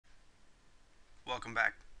Welcome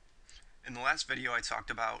back. In the last video I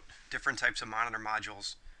talked about different types of monitor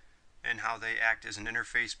modules and how they act as an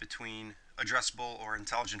interface between addressable or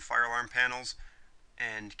intelligent fire alarm panels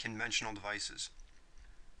and conventional devices.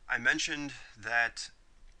 I mentioned that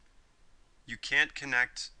you can't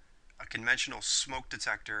connect a conventional smoke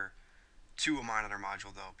detector to a monitor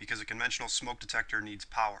module though, because a conventional smoke detector needs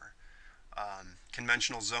power.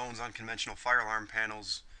 Conventional zones on conventional fire alarm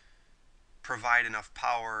panels provide enough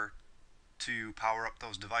power to power up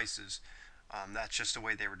those devices. That's just the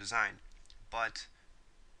way they were designed. But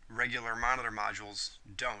regular monitor modules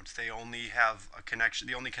don't. They only have a connection.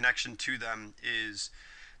 The only connection to them is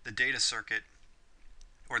the data circuit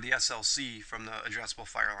or the SLC from the addressable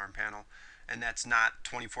fire alarm panel, and that's not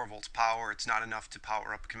 24 volts power. It's not enough to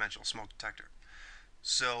power up a conventional smoke detector.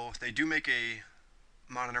 So they do make a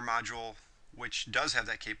monitor module which does have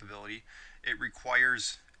that capability. It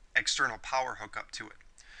requires external power hookup to it.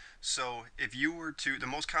 So if you were to, the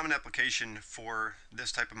most common application for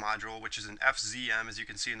this type of module, which is an FZM as you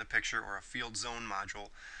can see in the picture, or a field zone module,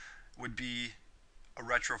 would be a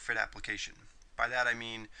retrofit application. By that I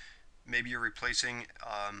mean maybe you're replacing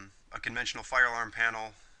a conventional fire alarm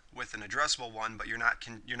panel with an addressable one, but you're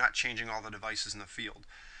not changing all the devices in the field.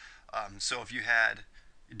 So if you had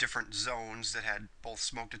different zones that had both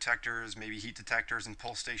smoke detectors, maybe heat detectors and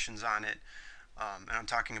pull stations on it, and I'm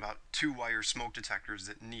talking about 2-wire smoke detectors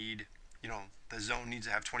that need, the zone needs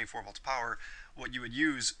to have 24 volts power, what you would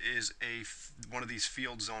use is one of these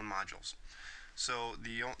field zone modules. So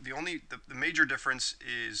the major difference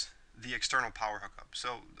is the external power hookup.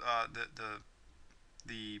 So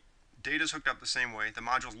the data is hooked up the same way. The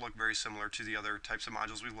modules look very similar to the other types of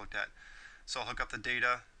modules we've looked at. So I'll hook up the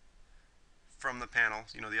data from the panel,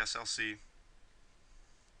 the SLC,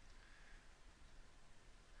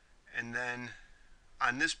 and then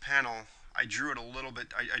on this panel I drew it a little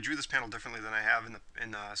bit. I drew this panel differently than I have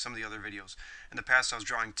in some of the other videos. In the past I was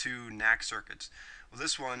drawing two NAC circuits. Well,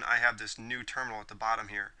 this one I have this new terminal at the bottom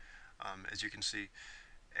here, as you can see,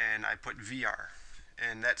 and I put VR,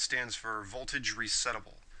 and that stands for voltage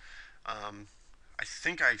resettable. I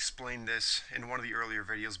think I explained this in one of the earlier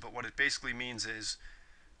videos, but what it basically means is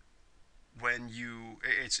when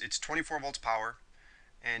it's 24 volts power,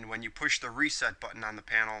 and when you push the reset button on the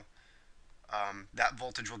panel, that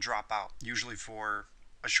voltage will drop out, usually for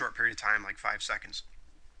a short period of time, like 5 seconds.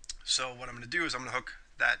 So what I'm going to do is I'm going to hook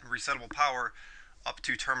that resettable power up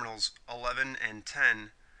to terminals 11 and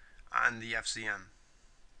 10 on the FZM.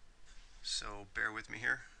 So bear with me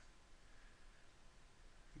here.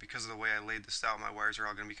 Because of the way I laid this out, my wires are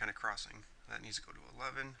all going to be kind of crossing. That needs to go to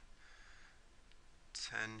 11,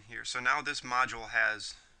 10 here. So now this module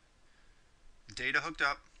has data hooked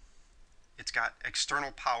up. It's got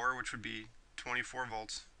external power, which would be 24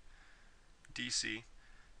 volts DC.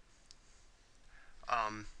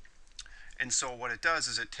 And so what it does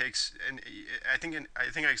is it takes, and I think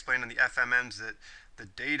I explained in the FMMs that the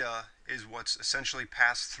data is what's essentially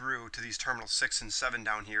passed through to these terminals 6 and 7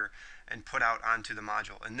 down here and put out onto the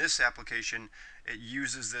module. In this application, it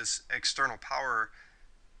uses this external power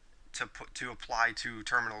to apply to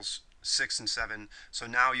terminals 6 and 7. So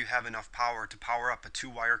now you have enough power to power up a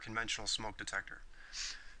 2-wire conventional smoke detector.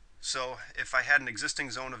 So if I had an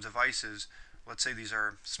existing zone of devices, let's say these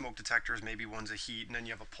are smoke detectors, maybe one's a heat, and then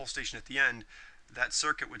you have a pull station at the end, that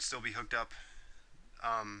circuit would still be hooked up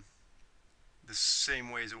the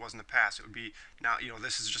same way as it was in the past. It would be, now,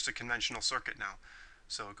 this is just a conventional circuit now.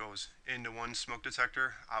 So it goes into one smoke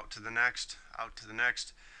detector, out to the next, out to the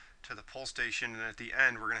next, to the pull station, and at the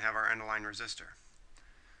end we're going to have our end of line resistor.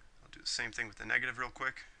 I'll do the same thing with the negative real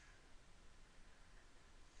quick.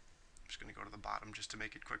 I'm just going to go to the bottom just to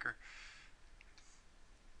make it quicker.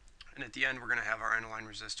 And at the end we're going to have our end of line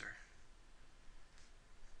resistor.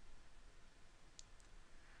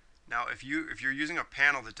 Now if you're using a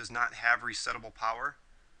panel that does not have resettable power,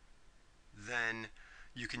 then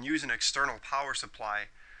you can use an external power supply,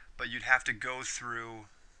 but you'd have to go through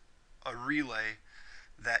a relay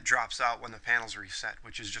that drops out when the panel's reset,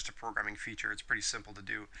 which is just a programming feature. It's pretty simple to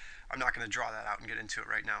do. I'm not going to draw that out and get into it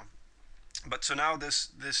right now. But so now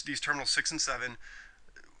these terminals 6 and 7,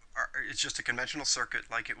 it's just a conventional circuit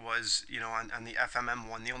like it was, on the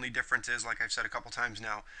FMM1. The only difference is, like I've said a couple times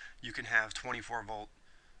now, you can have 24 volt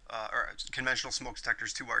or conventional smoke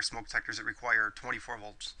detectors, 2-wire smoke detectors that require 24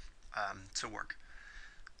 volts to work.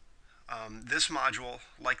 This module,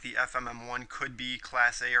 like the FMM1, could be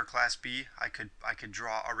Class A or Class B. I could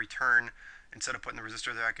draw a return. Instead of putting the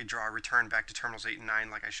resistor there, I could draw a return back to terminals 8 and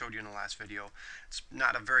 9 like I showed you in the last video. It's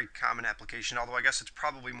not a very common application, although I guess it's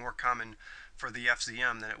probably more common for the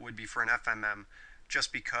FZM than it would be for an FMM,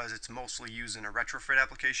 just because it's mostly used in a retrofit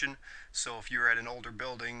application. So if you're at an older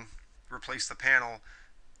building, replace the panel,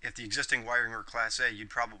 if the existing wiring were Class A, you'd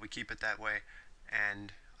probably keep it that way,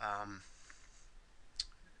 and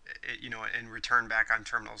and return back on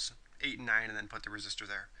terminals 8 and 9, and then put the resistor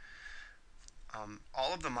there.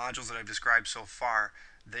 All of the modules that I've described so far,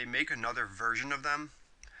 they make another version of them,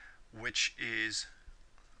 which is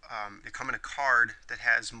they come in a card that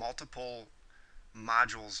has multiple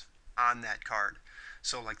modules on that card.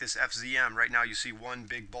 So like this FZM, right now you see one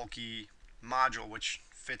big bulky module which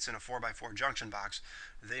fits in a 4x4 junction box.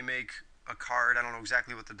 They make a card, I don't know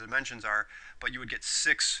exactly what the dimensions are, but you would get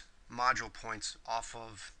 6 module points off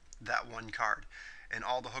of that one card. And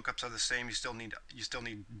all the hookups are the same. You still need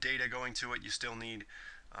data going to it. You still need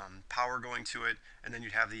power going to it, and then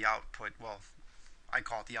you'd have the output. Well, I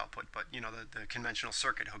call it the output, but the conventional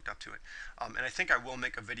circuit hooked up to it. And I think I will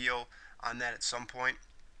make a video on that at some point.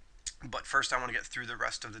 But first I want to get through the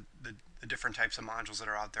rest of the different types of modules that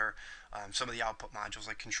are out there. Some of the output modules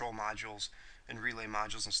like control modules and relay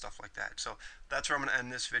modules and stuff like that. So that's where I'm going to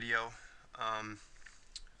end this video.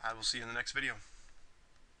 I will see you in the next video.